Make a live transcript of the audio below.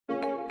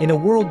In a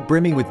world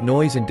brimming with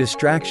noise and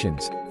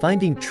distractions,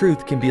 finding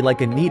truth can be like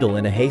a needle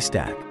in a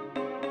haystack.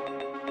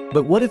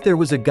 But what if there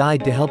was a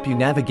guide to help you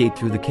navigate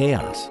through the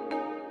chaos?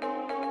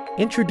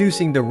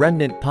 Introducing the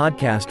Remnant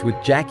Podcast with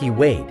Jackie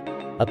Wade,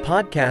 a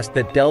podcast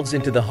that delves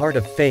into the heart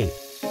of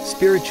faith,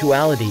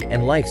 spirituality,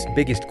 and life's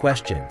biggest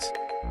questions.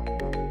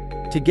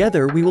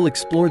 Together we will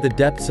explore the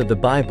depths of the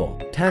Bible,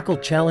 tackle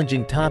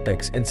challenging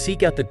topics, and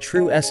seek out the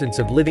true essence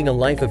of living a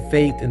life of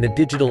faith in the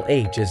digital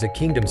age as a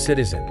kingdom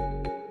citizen.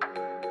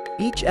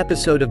 Each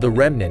episode of The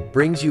Remnant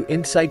brings you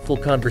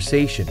insightful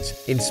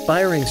conversations,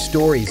 inspiring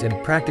stories,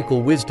 and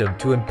practical wisdom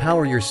to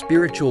empower your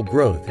spiritual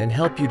growth and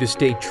help you to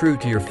stay true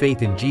to your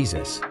faith in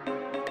Jesus.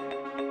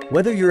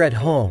 Whether you're at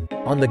home,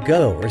 on the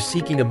go, or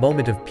seeking a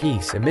moment of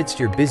peace amidst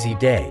your busy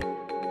day,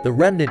 The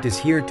Remnant is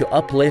here to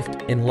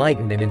uplift,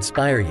 enlighten, and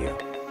inspire you.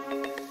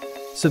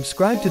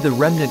 Subscribe to The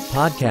Remnant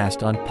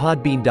Podcast on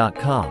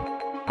Podbean.com,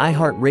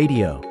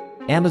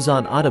 iHeartRadio,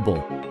 Amazon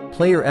Audible,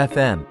 Player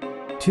FM,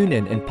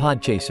 TuneIn, and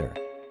Podchaser.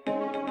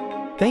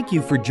 Thank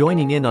you for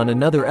joining in on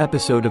another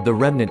episode of the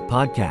Remnant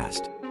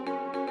Podcast.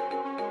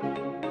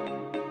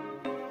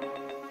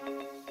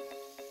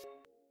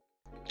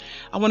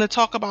 I want to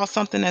talk about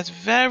something that's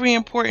very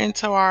important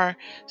to our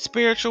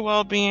spiritual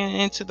well-being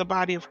and to the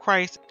body of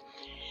Christ,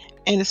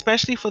 and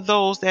especially for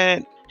those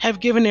that have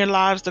given their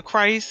lives to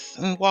Christ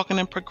and walking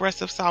in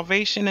progressive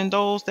salvation, and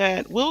those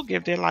that will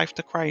give their life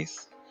to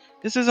Christ.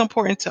 This is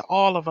important to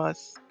all of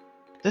us.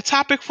 The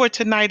topic for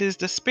tonight is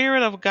the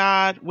Spirit of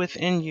God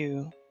within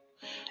you.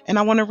 And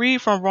I want to read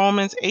from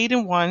Romans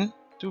 8:1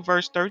 through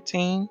verse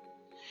 13.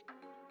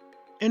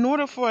 In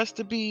order for us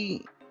to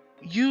be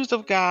used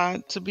of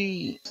God, to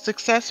be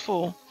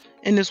successful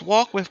in this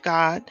walk with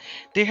God,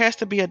 there has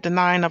to be a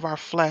denying of our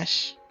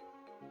flesh.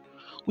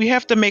 We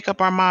have to make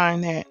up our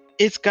mind that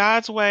it's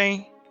God's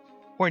way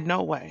or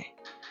no way.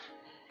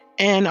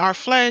 And our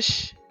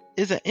flesh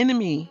is an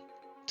enemy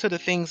to the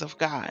things of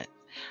God.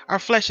 Our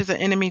flesh is an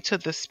enemy to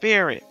the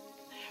spirit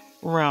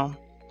realm.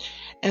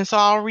 And so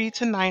I'll read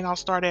tonight. I'll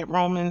start at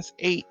Romans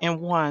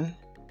 8:1.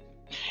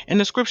 And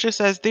the scripture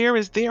says, "There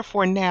is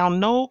therefore now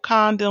no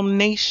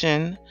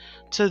condemnation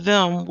to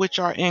them which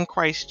are in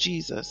Christ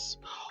Jesus,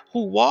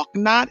 who walk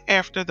not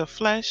after the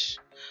flesh,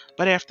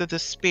 but after the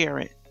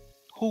Spirit.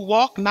 Who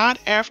walk not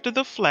after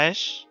the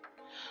flesh,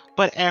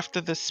 but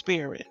after the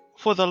Spirit.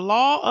 For the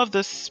law of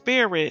the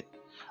Spirit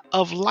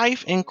of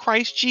life in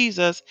Christ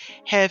Jesus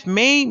hath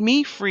made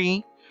me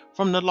free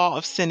from the law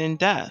of sin and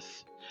death.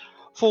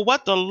 For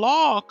what the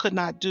law could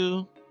not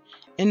do,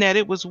 in that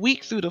it was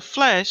weak through the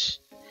flesh,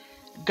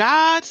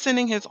 God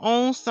sending his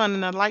own Son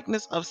in the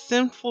likeness of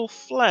sinful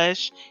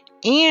flesh,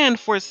 and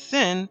for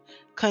sin,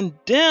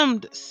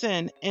 condemned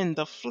sin in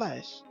the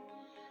flesh,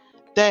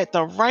 that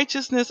the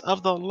righteousness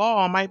of the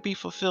law might be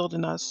fulfilled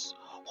in us,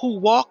 who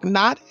walk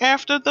not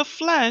after the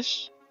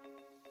flesh,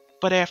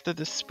 but after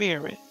the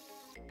Spirit.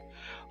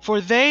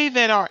 For they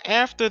that are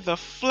after the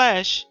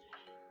flesh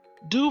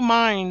do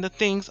mind the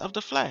things of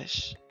the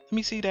flesh." Let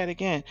me see that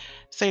again.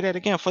 Say that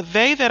again. For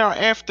they that are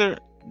after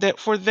the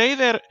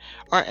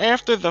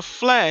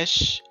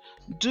flesh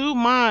do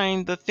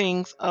mind the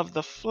things of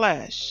the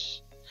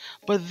flesh,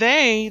 but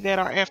they that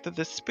are after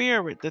the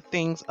Spirit, the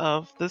things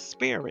of the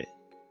Spirit.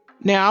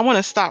 Now I want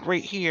to stop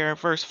right here,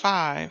 verse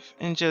 5,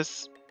 and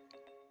just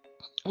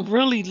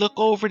really look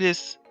over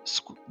this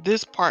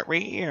part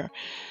right here.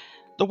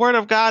 The word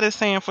of God is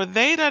saying, for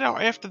they that are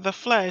after the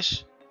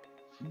flesh,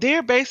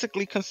 they're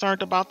basically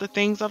concerned about the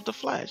things of the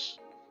flesh.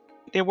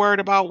 They're worried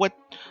about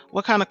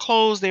what kind of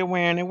clothes they're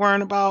wearing. They're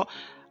worried about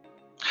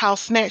how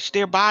snatched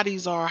their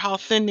bodies are, how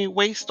thin their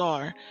waists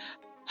are,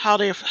 how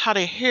their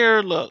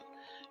hair look,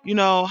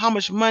 how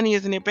much money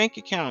is in their bank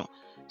account.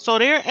 So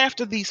they're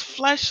after these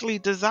fleshly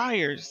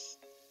desires.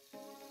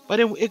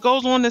 But it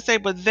goes on to say,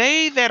 but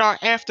they that are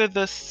after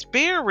the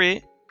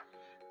Spirit,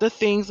 the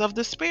things of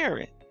the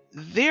Spirit.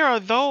 There are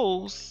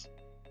those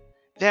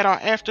that are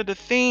after the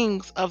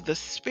things of the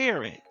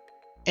Spirit,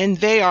 and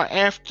they are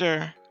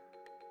after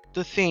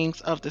the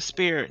things of the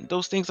Spirit.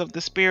 Those things of the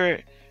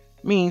Spirit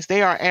means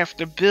they are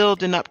after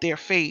building up their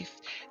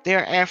faith.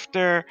 They're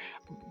after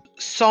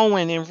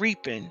sowing and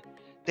reaping.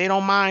 They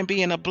don't mind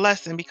being a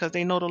blessing because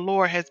they know the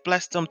Lord has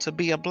blessed them to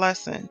be a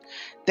blessing.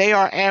 They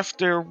are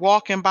after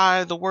walking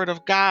by the word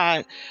of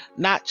God,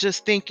 not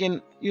just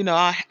thinking,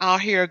 I'll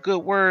hear a good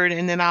word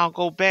and then I'll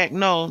go back.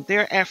 No,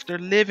 they're after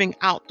living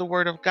out the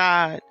word of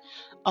God.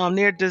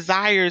 Their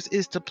desires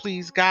is to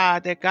please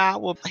God, that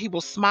He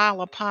will smile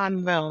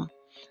upon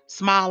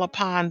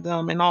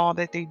them in all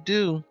that they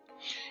do.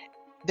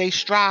 They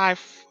strive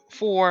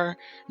for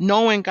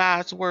knowing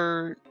God's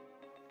word,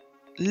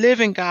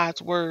 living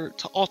God's word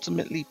to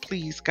ultimately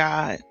please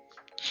God.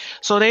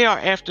 So they are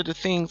after the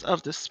things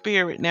of the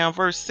Spirit. Now,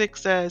 verse 6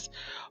 says,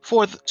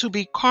 for to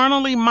be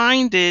carnally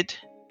minded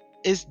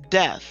is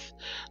death.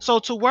 So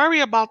to worry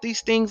about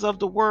these things of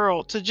the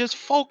world, to just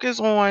focus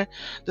on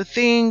the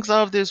things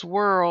of this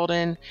world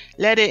and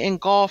let it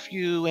engulf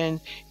you, and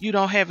you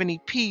don't have any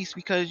peace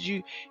because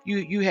you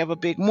have a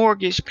big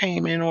mortgage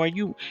payment, or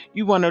you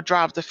want to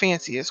drive the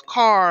fanciest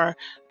car,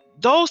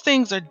 Those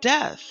things are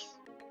death.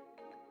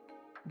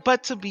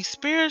 But to be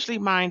spiritually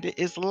minded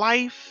is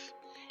life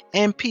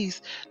and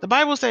peace. The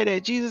Bible says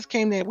that Jesus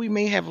came that we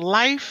may have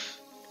life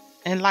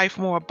and life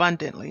more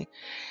abundantly.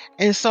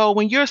 And so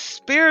when you're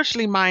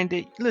spiritually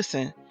minded,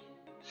 listen,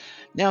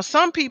 now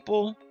some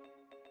people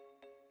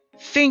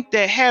think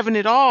that having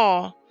it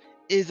all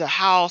is a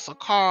house, a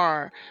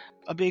car,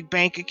 a big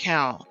bank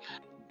account.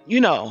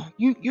 You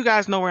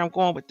guys know where I'm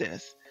going with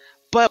this.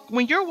 But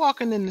when you're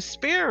walking in the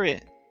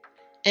spirit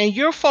and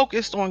you're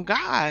focused on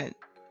God,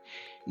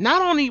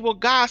 not only will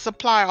God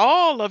supply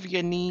all of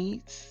your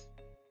needs,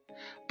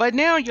 but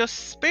now your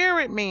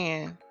spirit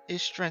man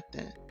is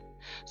strengthened.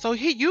 So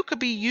you could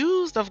be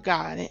used of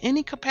God in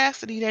any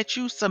capacity that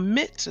you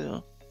submit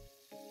to,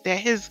 that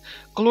his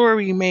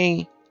glory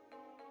may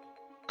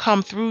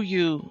come through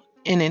you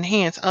and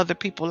enhance other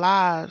people's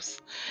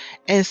lives.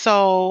 And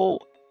so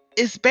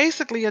it's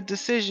basically a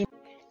decision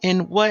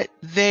in what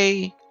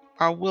they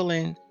are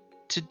willing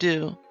to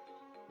do.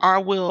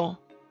 Our will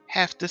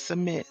have to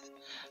submit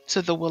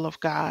to the will of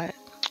God.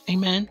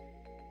 Amen.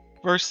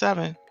 Verse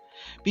 7.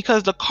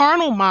 Because the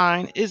carnal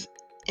mind is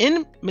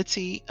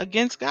enmity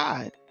against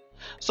God.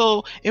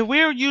 So if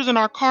we're using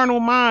our carnal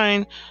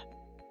mind,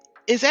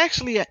 it's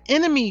actually an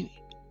enemy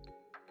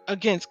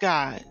against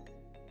God.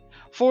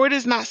 For it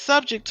is not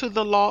subject to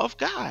the law of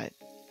God,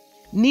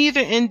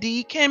 neither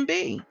indeed can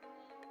be.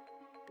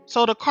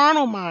 So the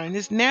carnal mind,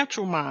 this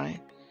natural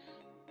mind,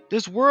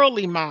 this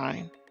worldly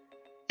mind,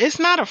 it's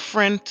not a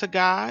friend to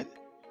God,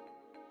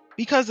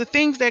 because the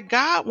things that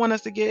God wants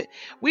us to get,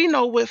 we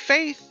know with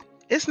faith,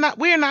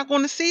 we're not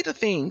going to see the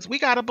things. We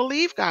got to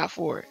believe God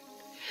for it.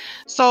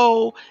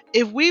 So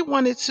if we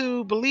wanted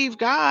to believe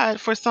God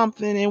for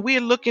something and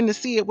we're looking to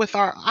see it with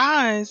our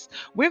eyes,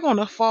 we're going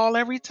to fall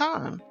every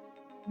time.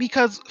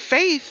 Because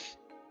faith,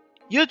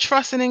 you're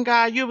trusting in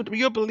God,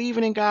 you're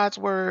believing in God's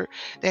word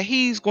that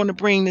he's going to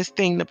bring this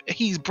thing,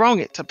 he's brought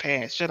it to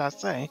pass, should I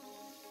say.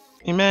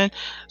 Amen.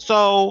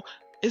 So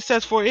it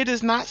says, for it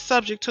is not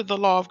subject to the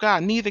law of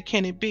God, neither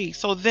can it be.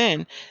 So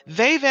then,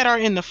 they that are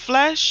in the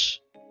flesh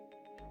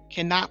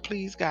cannot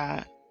please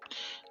God.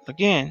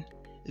 Again,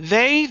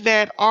 they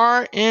that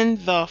are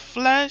in the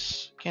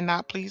flesh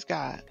cannot please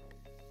God.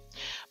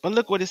 But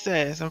look what it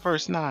says in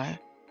verse 9.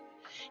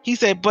 He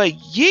said, but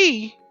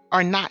ye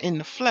are not in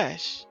the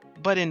flesh,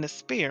 but in the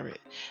spirit.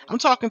 I'm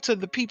talking to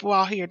the people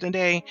out here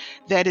today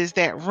that is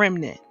that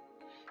remnant.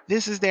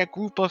 This is that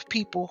group of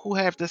people who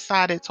have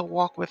decided to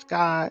walk with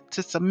God,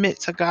 to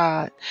submit to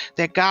God,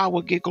 that God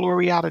will get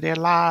glory out of their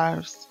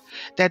lives,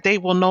 that they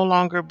will no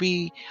longer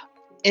be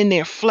in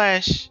their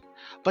flesh,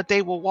 but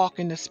they will walk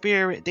in the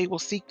spirit. They will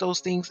seek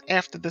those things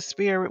after the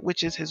spirit,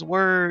 which is his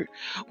word,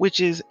 which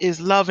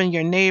is loving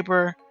your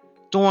neighbor,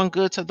 doing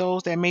good to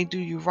those that may do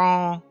you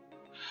wrong,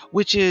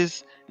 which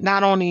is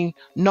not only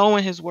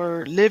knowing his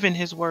word, living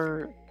his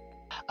word,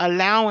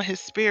 allowing his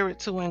spirit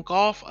to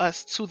engulf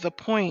us to the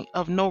point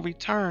of no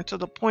return, to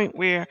the point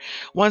where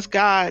once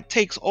God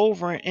takes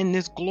over and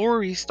this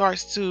glory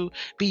starts to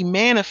be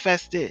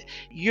manifested,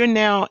 you're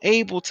now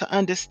able to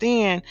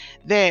understand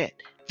that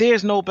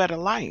there's no better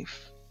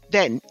life,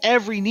 that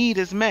every need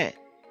is met.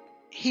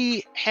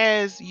 He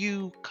has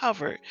you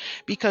covered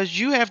because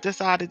you have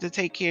decided to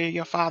take care of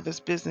your father's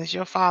business.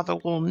 Your father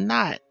will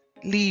not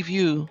leave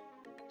you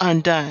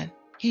undone.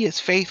 He is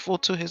faithful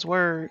to his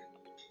word.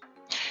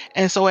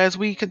 And so as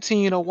we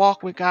continue to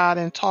walk with God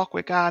and talk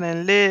with God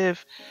and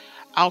live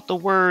out the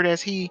word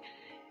as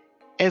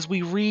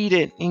we read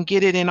it and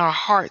get it in our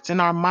hearts and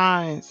our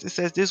minds, it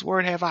says, this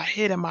word have I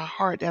hid in my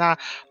heart that I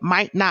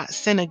might not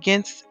sin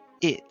against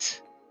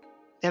it,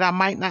 that I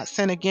might not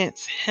sin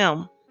against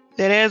him.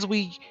 That as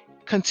we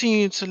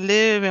continue to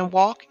live and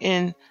walk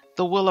in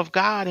the will of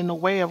God, in the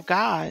way of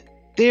God,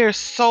 there's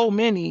so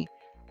many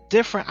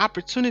different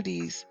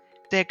opportunities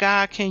that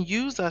God can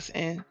use us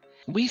in.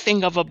 We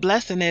think of a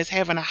blessing as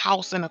having a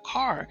house and a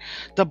car.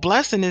 The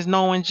blessing is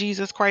knowing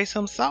Jesus Christ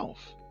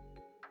himself.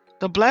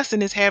 The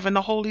blessing is having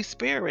the Holy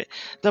Spirit.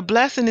 The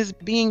blessing is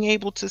being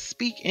able to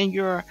speak in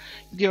your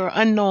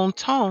unknown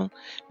tongue,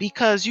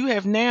 because you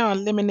have now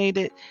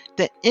eliminated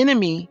the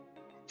enemy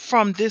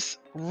from this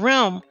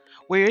realm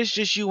where it's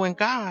just you and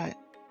God.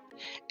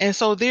 And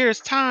so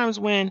there's times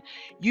when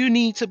you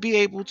need to be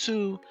able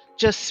to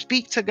just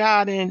speak to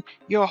God in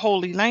your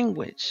holy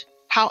language.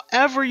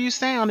 However you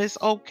sound is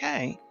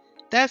okay.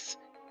 That's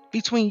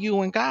between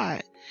you and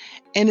God.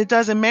 And it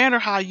doesn't matter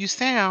how you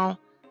sound.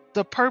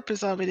 The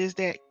purpose of it is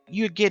that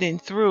you're getting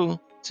through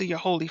to your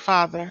Holy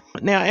Father.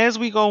 Now, as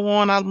we go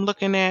on, I'm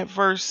looking at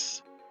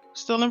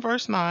still in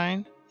verse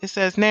 9. It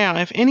says, now,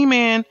 if any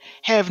man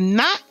have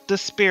not the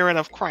Spirit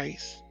of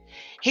Christ,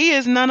 he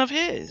is none of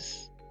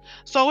his.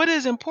 So it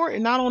is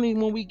important, not only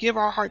when we give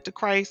our heart to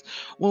Christ,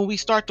 when we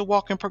start to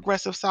walk in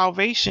progressive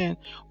salvation,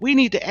 we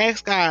need to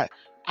ask God,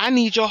 I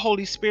need your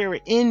Holy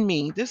Spirit in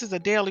me. This is a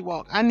daily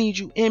walk. I need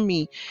you in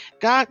me.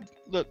 God,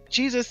 look,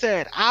 Jesus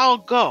said, I'll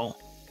go.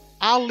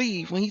 I'll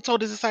leave. When he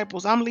told his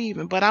disciples, I'm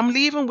leaving, but I'm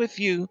leaving with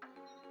you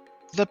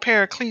the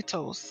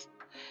Parakletos.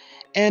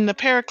 And the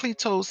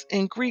Parakletos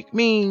in Greek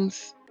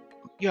means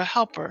your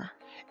helper.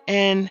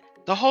 And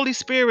the Holy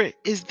Spirit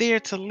is there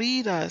to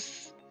lead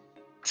us,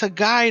 to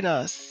guide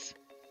us.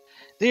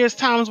 There's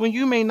times when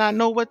you may not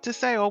know what to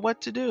say or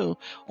what to do.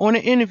 On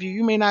an interview,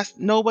 you may not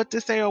know what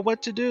to say or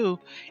what to do.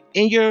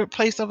 In your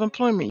place of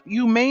employment,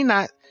 you may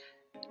not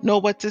know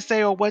what to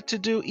say or what to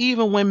do.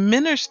 Even when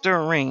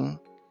ministering,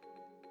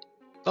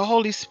 the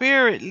Holy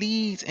Spirit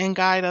leads and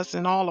guides us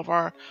in all of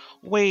our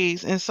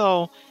ways. And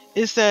so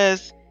it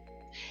says,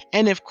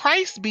 and if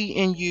Christ be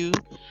in you,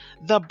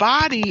 the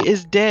body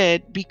is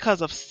dead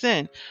because of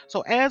sin.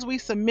 So as we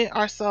submit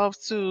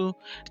ourselves to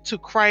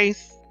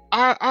Christ,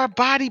 our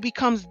body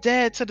becomes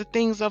dead to the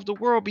things of the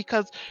world,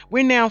 because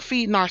we're now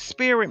feeding our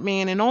spirit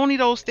man, and only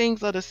those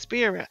things of the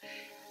spirit,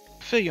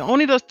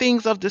 only those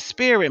things of the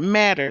spirit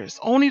matters.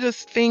 Only the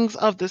things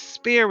of the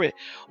spirit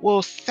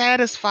will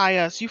satisfy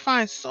us. You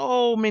find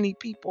so many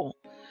people,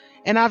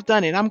 and I've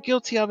done it, I'm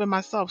guilty of it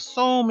myself.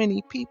 So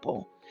many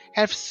people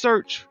have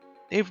searched,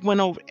 they've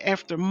went over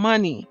after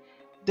money,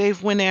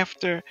 they've went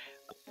after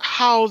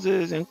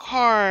houses and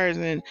cars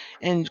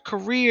and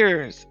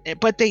careers,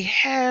 but they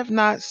have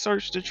not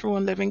searched the true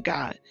and living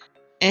God.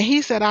 And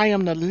he said, I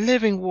am the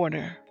living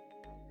water.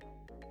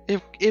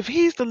 If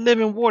he's the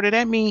living water,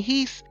 that means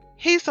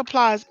he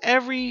supplies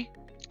every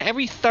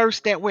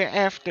thirst that we're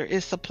after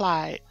is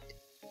supplied,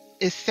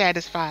 is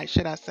satisfied,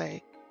 should I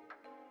say.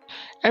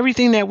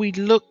 Everything that we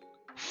look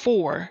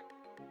for,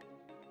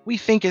 we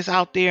think is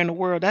out there in the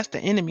world. That's the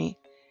enemy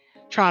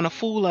trying to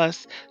fool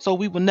us, so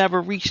we will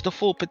never reach the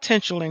full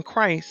potential in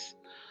Christ.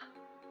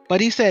 But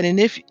he said, and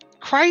if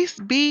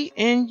Christ be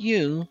in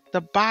you,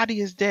 the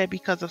body is dead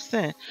because of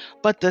sin,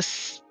 but the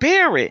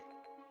spirit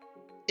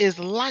is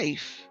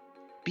life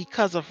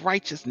because of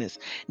righteousness.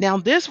 Now,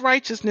 this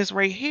righteousness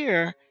right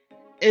here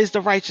is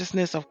the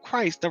righteousness of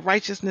Christ, the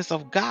righteousness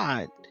of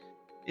God.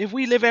 If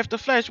we live after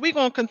flesh, we're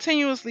going to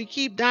continuously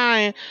keep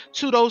dying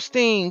to those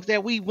things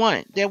that we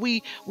want, that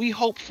we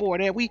hope for,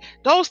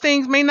 those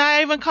things may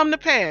not even come to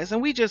pass,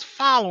 and we just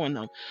following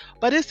them.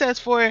 But it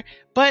says,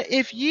 but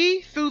if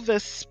ye through the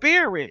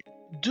Spirit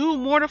do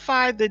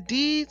mortify the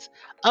deeds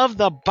of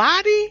the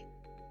body.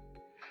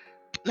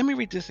 Let me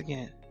read this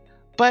again.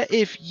 But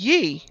if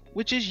ye,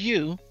 which is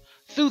you,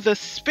 through the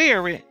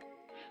Spirit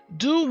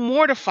do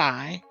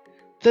mortify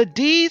the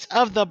deeds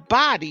of the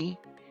body,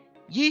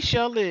 ye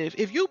shall live.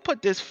 If you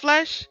put this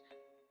flesh,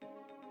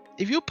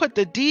 if you put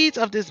the deeds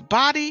of this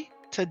body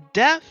to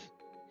death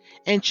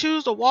and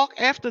choose to walk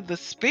after the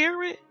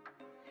Spirit,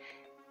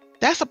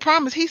 that's a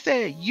promise. He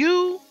said,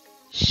 you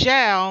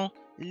shall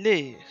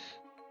live.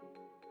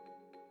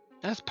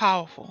 That's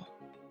powerful.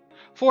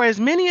 For as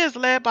many as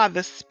led by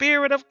the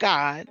Spirit of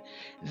God,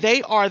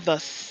 they are the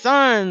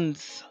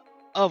sons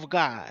of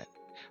God.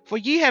 For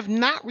ye have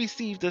not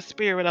received the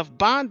spirit of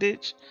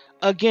bondage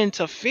again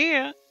to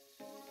fear,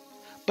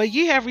 but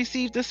ye have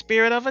received the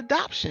spirit of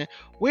adoption,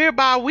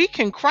 whereby we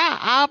can cry,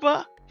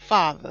 Abba,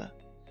 Father.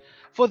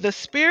 For the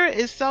Spirit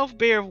itself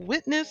beareth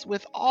witness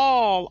with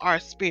all our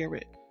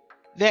spirit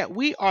that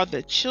we are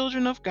the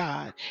children of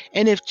God.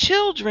 And if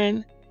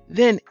children,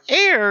 then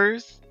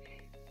heirs,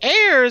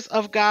 heirs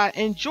of God,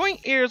 and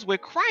joint heirs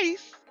with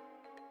Christ,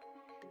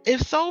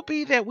 if so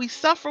be that we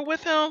suffer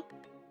with him,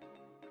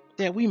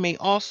 that we may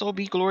also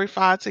be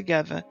glorified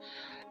together.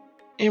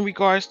 In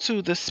regards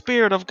to the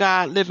Spirit of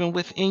God living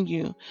within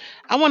you,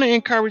 I want to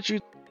encourage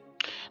you,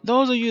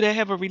 those of you that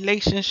have a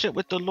relationship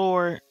with the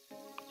Lord,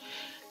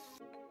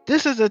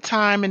 this is a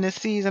time in the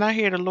season, I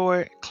hear the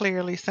Lord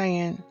clearly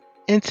saying,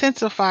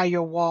 intensify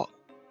your walk.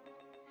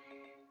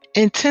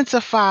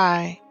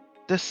 Intensify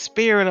the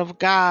Spirit of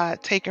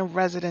God taking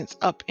residence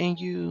up in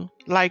you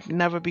like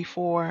never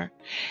before.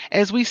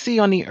 As we see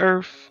on the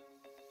earth,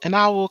 and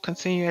I will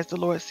continue as the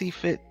Lord see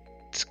fit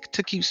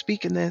to keep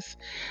speaking this,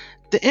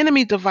 the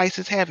enemy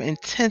devices have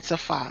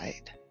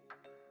intensified.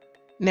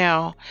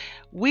 Now,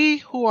 we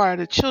who are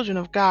the children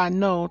of God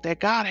know that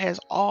God has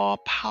all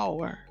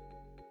power.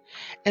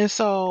 And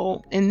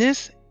so in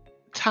this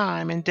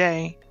time and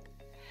day,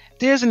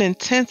 there's an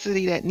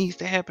intensity that needs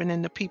to happen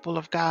in the people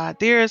of God.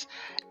 There's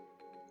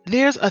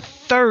a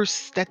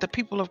thirst that the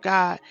people of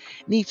God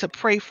need to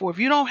pray for. If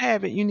you don't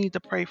have it, you need to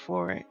pray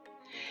for it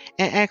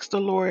and ask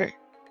the Lord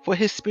for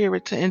his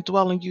Spirit to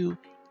indwell in you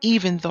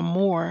even the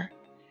more.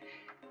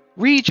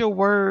 Read your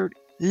word,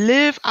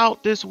 live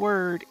out this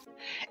word,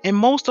 and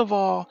most of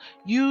all,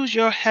 use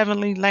your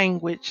heavenly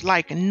language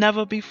like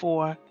never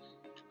before,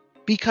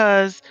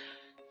 because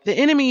the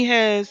enemy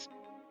has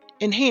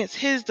enhanced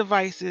his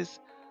devices,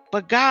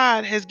 but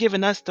God has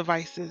given us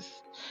devices.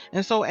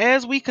 And so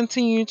as we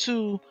continue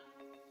to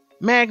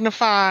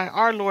magnify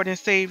our Lord and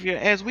Savior,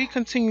 as we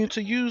continue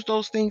to use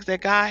those things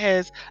that God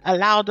has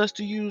allowed us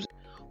to use,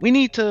 we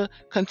need to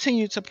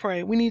continue to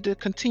pray. We need to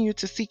continue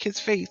to seek his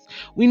face.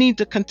 We need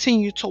to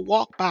continue to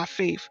walk by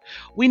faith.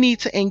 We need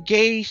to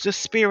engage the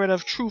Spirit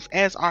of truth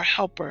as our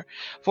helper,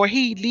 for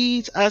he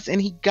leads us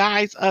and he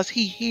guides us.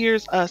 He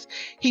hears us.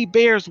 He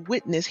bears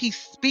witness. He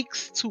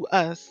speaks to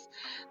us.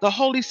 The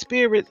Holy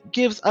Spirit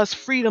gives us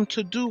freedom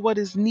to do what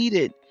is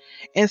needed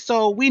And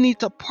so we need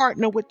to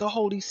partner with the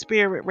Holy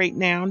Spirit right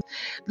now.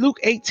 Luke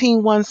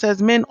 18:1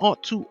 says men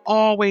ought to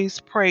always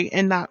pray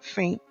and not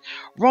faint.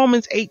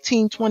 Romans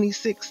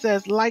 18:26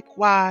 says,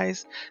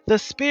 likewise, the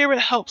Spirit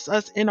helps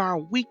us in our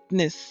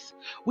weakness.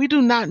 We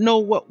do not know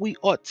what we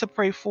ought to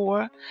pray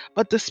for,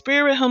 but the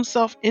Spirit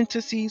himself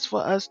intercedes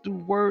for us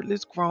through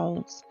wordless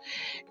groans.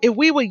 If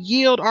we would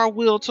yield our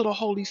will to the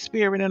Holy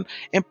Spirit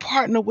and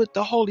partner with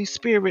the Holy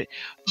Spirit,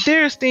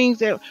 there's things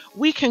that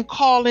we can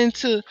call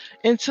into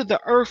the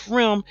earth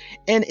realm,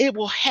 and it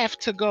will have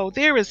to go.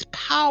 There is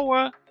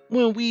power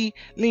when we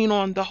lean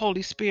on the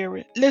Holy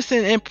Spirit.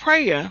 Listen, in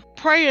prayer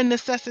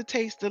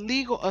necessitates the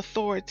legal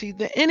authority.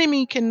 The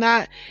enemy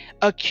cannot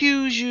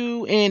accuse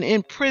you and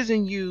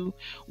imprison you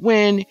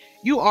when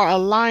you are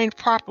aligned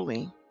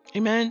properly.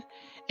 Amen.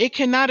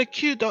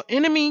 The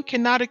enemy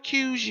cannot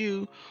accuse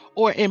you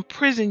or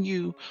imprison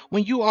you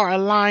when you are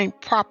aligned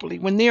properly,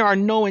 when there are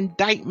no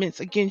indictments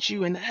against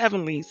you in the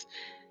heavenlies,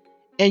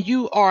 and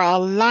you are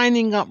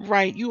aligning up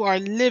right. You are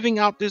living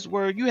out this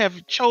word. You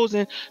have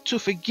chosen to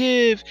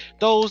forgive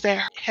those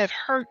that have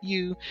hurt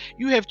you.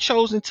 You have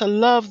chosen to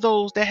love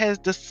those that has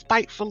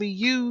despitefully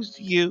used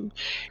you.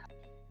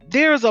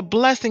 There is a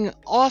blessing,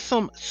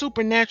 awesome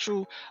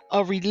supernatural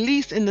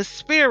release in the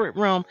spirit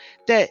realm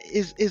that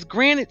is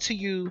granted to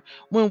you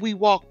when we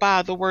walk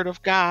by the word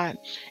of God.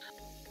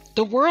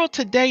 The world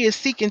today is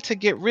seeking to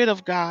get rid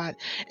of God.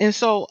 And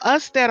so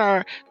us that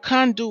are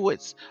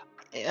conduits,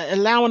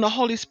 allowing the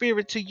Holy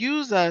Spirit to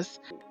use us,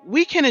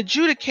 we can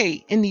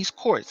adjudicate in these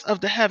courts of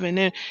the heaven,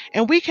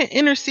 and we can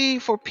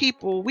intercede for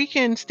people. We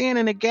can stand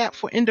in a gap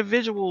for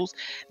individuals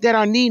that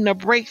are needing a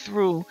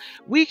breakthrough.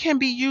 We can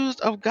be used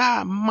of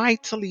God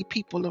mightily,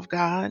 people of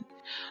God.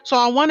 So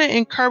I want to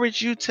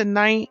encourage you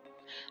tonight,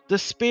 the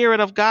Spirit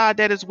of God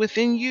that is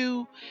within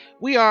you.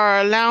 We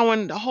are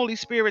allowing the Holy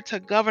Spirit to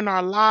govern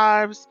our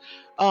lives.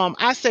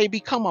 I say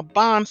become a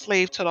bond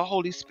slave to the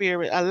Holy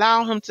Spirit.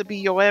 Allow him to be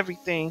your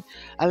everything.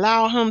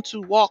 Allow him to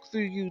walk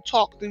through you,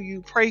 talk through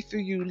you, pray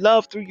through you,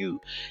 love through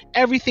you,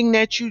 everything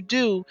that you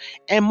do.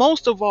 And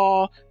most of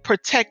all,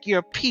 protect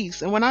your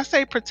peace. And when I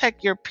say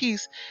protect your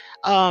peace,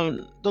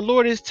 the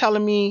Lord is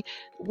telling me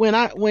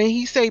when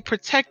he say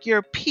protect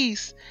your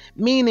peace,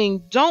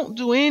 meaning don't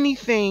do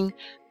anything.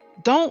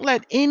 Don't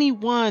let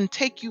anyone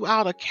take you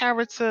out of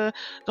character.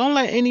 Don't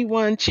let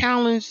anyone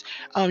challenge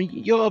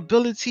your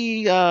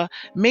ability,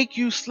 make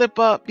you slip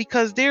up,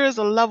 because there is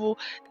a level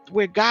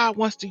where God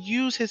wants to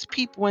use his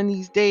people in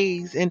these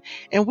days. And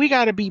we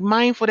got to be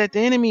mindful that the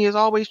enemy is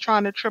always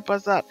trying to trip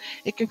us up.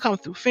 It can come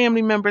through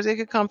family members. It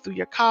can come through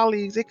your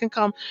colleagues. It can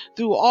come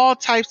through all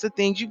types of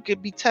things. You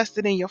could be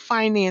tested in your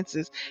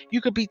finances.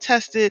 You could be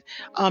tested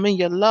in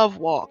your love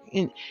walk.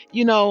 And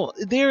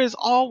there is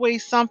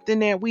always something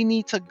that we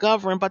need to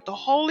govern, but the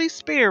Holy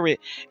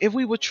Spirit, if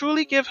we would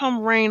truly give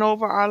him reign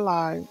over our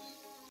lives.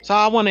 So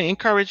I want to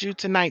encourage you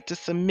tonight to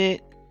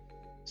submit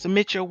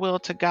your will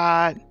to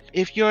God.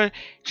 If you're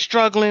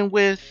struggling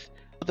with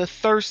the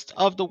thirst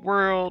of the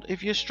world,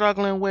 if you're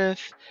struggling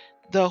with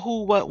the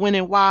who, what, when,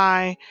 and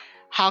why,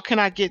 how can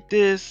I get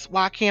this?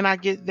 Why can't I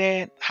get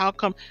that? How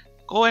come?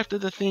 Go after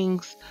the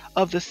things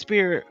of the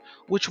Spirit,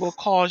 which will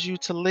cause you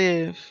to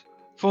live.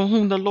 For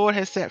whom the Lord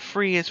has set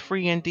free is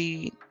free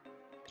indeed.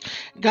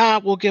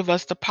 God will give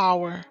us the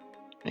power.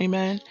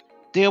 Amen.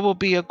 There will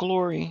be a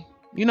glory.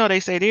 They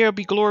say there'll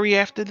be glory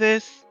after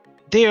this.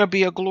 There'll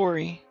be a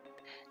glory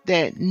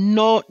that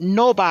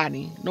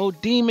nobody, no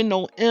demon,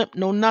 no imp,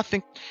 no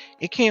nothing,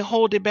 it can't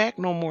hold it back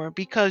no more,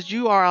 because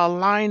you are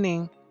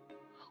aligning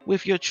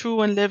with your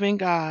true and living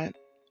God,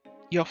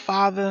 your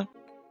Father,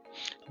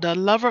 the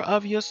lover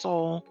of your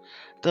soul,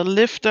 the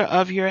lifter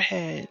of your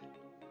head.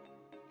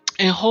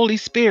 And Holy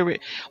Spirit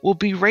will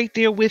be right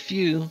there with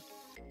you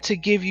to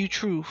give you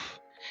truth.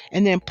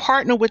 And then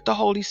partner with the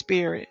Holy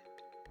Spirit.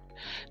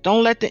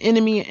 Don't let the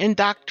enemy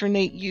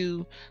indoctrinate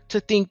you to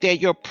think that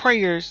your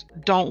prayers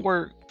don't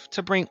work,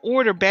 to bring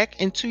order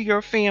back into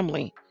your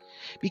family.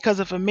 Because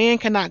if a man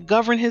cannot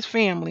govern his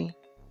family,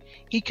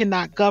 he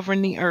cannot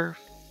govern the earth.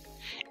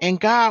 And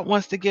God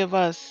wants to give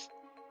us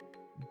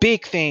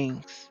big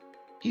things.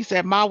 He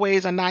said, my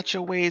ways are not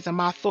your ways, and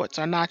my thoughts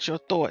are not your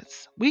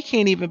thoughts. We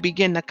can't even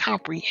begin to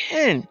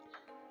comprehend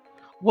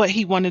what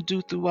he want to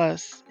do through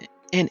us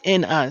and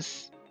in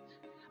us.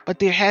 But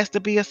there has to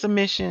be a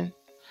submission.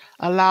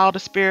 Allow the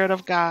Spirit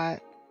of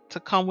God to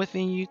come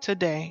within you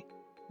today.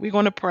 We're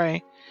going to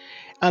pray.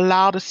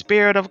 Allow the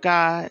Spirit of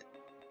God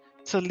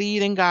to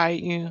lead and guide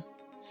you.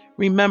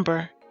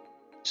 Remember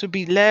to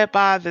be led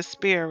by the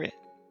Spirit.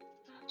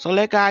 So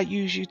let God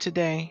use you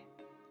today.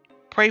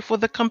 Pray for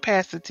the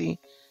capacity,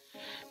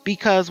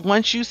 because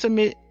once you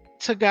submit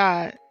to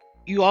God,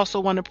 you also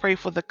want to pray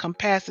for the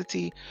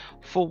capacity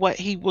for what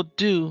he will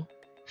do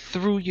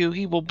through you.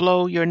 He will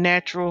blow your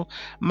natural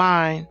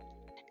mind.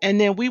 And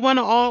then we want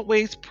to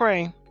always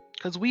pray,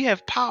 because we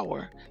have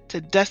power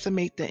to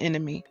decimate the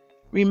enemy.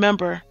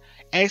 Remember,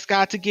 ask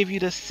God to give you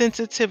the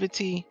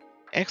sensitivity.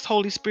 Ask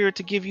Holy Spirit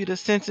to give you the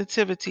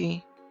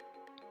sensitivity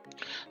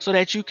so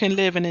that you can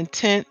live an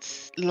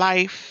intense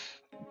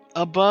life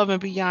above and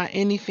beyond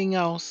anything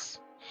else.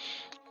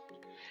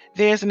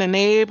 There's an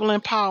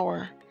enabling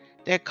power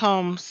that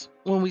comes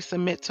when we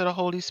submit to the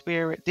Holy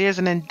Spirit. There's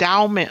an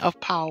endowment of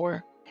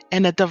power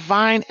and a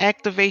divine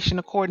activation,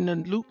 according to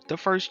Luke, the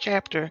first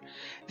chapter,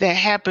 that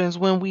happens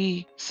when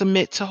we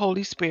submit to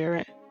Holy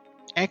Spirit.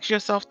 Ask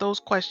yourself those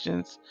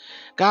questions.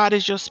 God,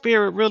 is your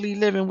spirit really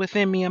living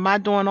within me? Am I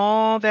doing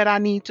all that I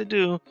need to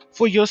do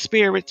for your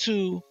spirit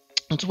to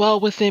dwell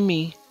within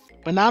me?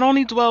 But not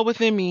only dwell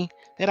within me,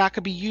 that I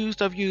could be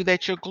used of you,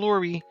 that your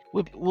glory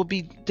will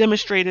be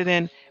demonstrated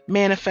and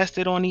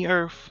manifested on the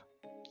earth.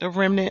 The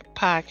Remnant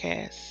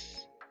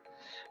Podcast.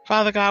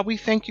 Father God, we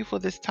thank you for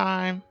this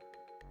time.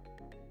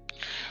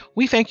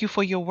 We thank you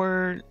for your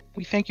word.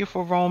 We thank you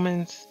for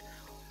Romans,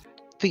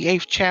 the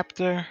 8th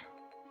chapter,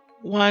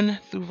 1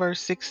 through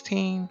verse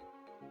 16.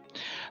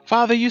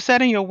 Father, you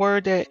said in your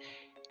word that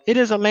it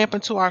is a lamp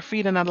unto our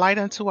feet and a light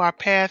unto our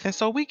path. And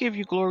so we give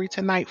you glory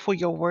tonight for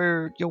your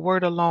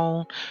word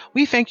alone.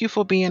 We thank you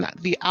for being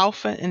the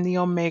Alpha and the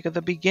Omega,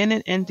 the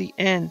beginning and the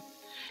end.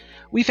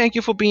 We thank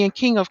you for being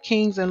King of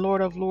Kings and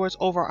Lord of Lords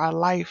over our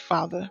life,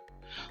 Father.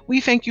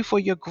 We thank you for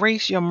your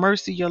grace, your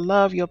mercy, your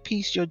love, your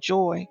peace, your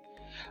joy.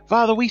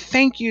 Father, we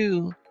thank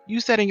you.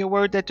 You said in your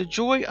word that the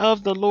joy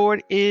of the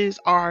Lord is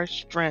our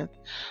strength.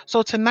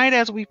 So tonight,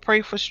 as we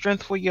pray for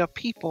strength for your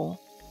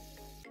people,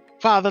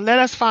 Father, let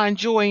us find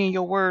joy in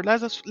your word.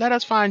 Let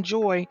us find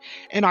joy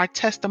in our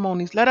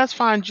testimonies. Let us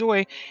find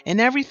joy in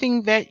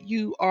everything that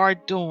you are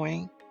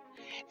doing.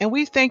 And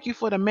we thank you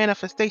for the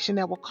manifestation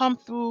that will come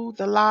through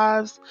the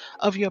lives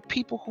of your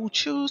people who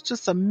choose to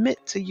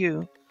submit to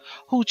you,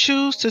 who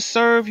choose to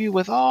serve you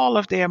with all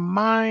of their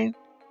mind,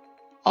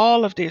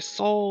 all of their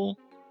soul,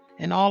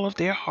 and all of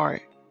their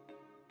heart.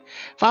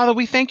 Father,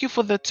 we thank you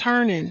for the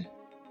turning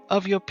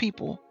of your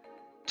people,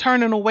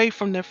 turning away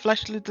from their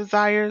fleshly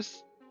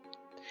desires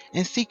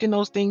and seeking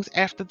those things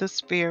after the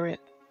Spirit.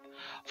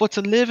 For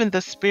to live in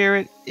the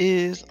Spirit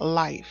is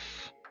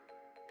life.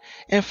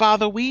 And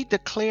Father, we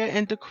declare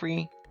and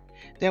decree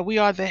that we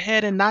are the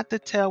head and not the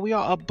tail. We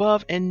are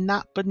above and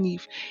not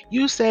beneath.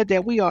 You said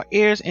that we are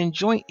heirs and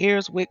joint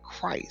heirs with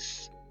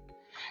Christ.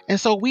 And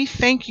so we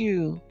thank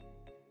you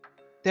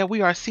that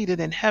we are seated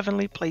in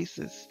heavenly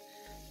places.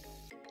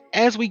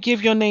 As we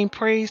give your name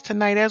praise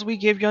tonight, as we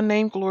give your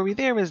name glory,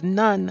 there is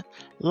none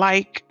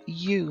like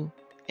you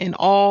in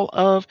all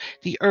of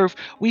the earth.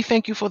 We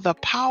thank you for the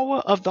power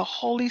of the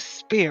Holy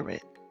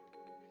Spirit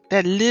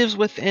that lives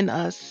within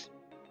us,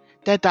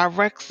 that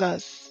directs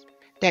us,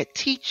 that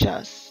teaches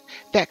us,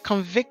 that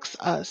convicts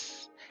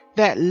us,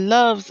 that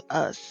loves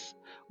us.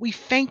 We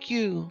thank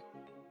you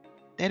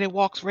that it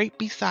walks right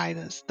beside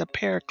us, the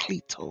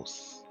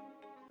Paracletos.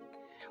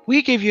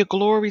 We give you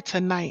glory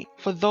tonight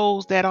for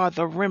those that are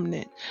the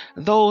remnant,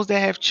 those that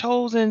have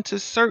chosen to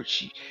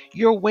search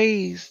your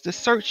ways, to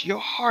search your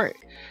heart,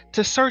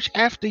 to search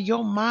after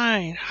your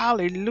mind.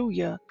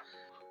 Hallelujah.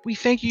 We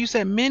thank you. You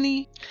said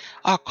many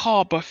are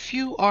called, but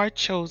few are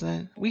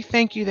chosen. We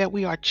thank you that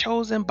we are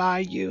chosen by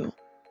you.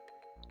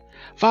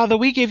 Father,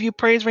 we give you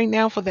praise right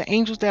now for the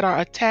angels that are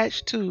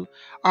attached to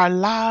our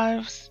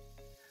lives.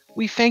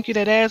 We thank you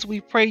that as we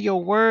pray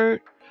your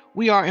word,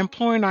 we are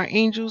imploring our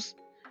angels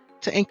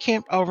to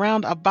encamp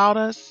around about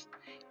us.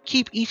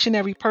 Keep each and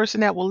every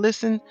person that will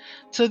listen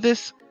to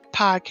this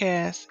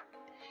podcast.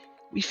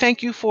 We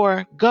thank you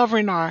for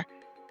governing our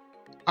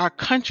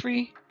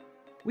country.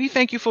 We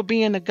thank you for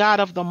being the God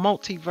of the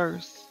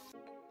multiverse.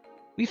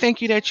 We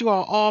thank you that you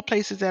are all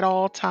places at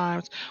all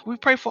times. We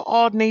pray for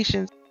all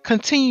nations.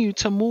 Continue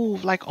to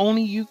move like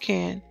only you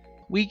can.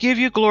 We give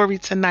you glory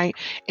tonight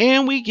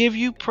and we give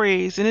you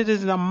praise. And it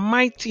is in the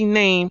mighty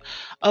name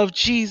of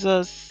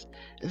Jesus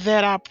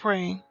that I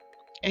pray.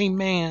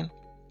 Amen.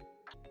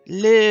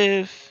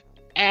 Live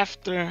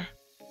after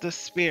the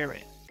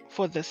Spirit,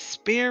 for the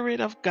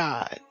Spirit of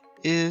God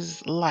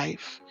is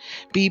life.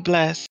 Be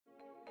blessed.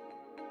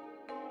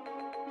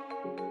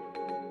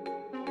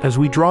 As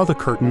we draw the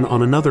curtain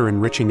on another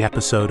enriching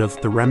episode of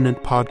the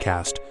Remnant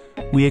Podcast,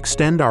 we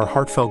extend our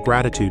heartfelt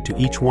gratitude to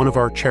each one of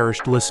our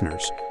cherished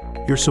listeners.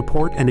 Your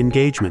support and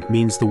engagement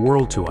means the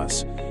world to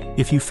us.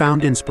 If you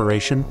found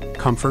inspiration,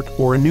 comfort,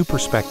 or a new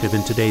perspective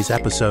in today's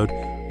episode,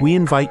 we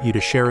invite you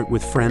to share it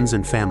with friends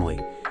and family.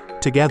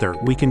 Together,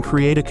 we can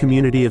create a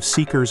community of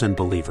seekers and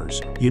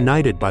believers,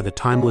 united by the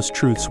timeless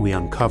truths we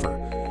uncover.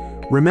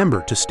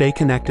 Remember to stay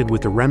connected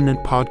with the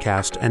Remnant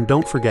Podcast and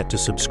don't forget to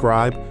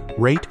subscribe,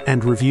 rate,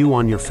 and review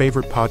on your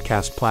favorite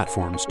podcast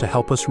platforms to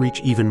help us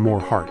reach even more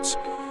hearts.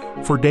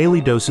 For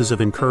daily doses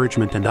of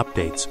encouragement and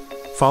updates,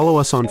 follow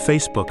us on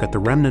Facebook at The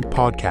Remnant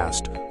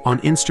Podcast, on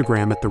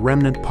Instagram at The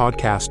Remnant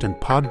Podcast, and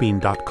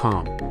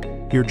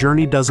podbean.com. Your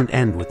journey doesn't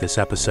end with this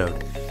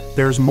episode.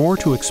 There's more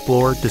to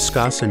explore,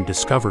 discuss, and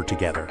discover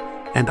together,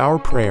 and our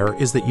prayer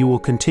is that you will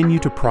continue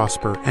to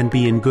prosper and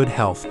be in good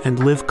health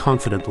and live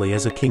confidently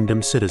as a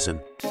kingdom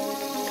citizen.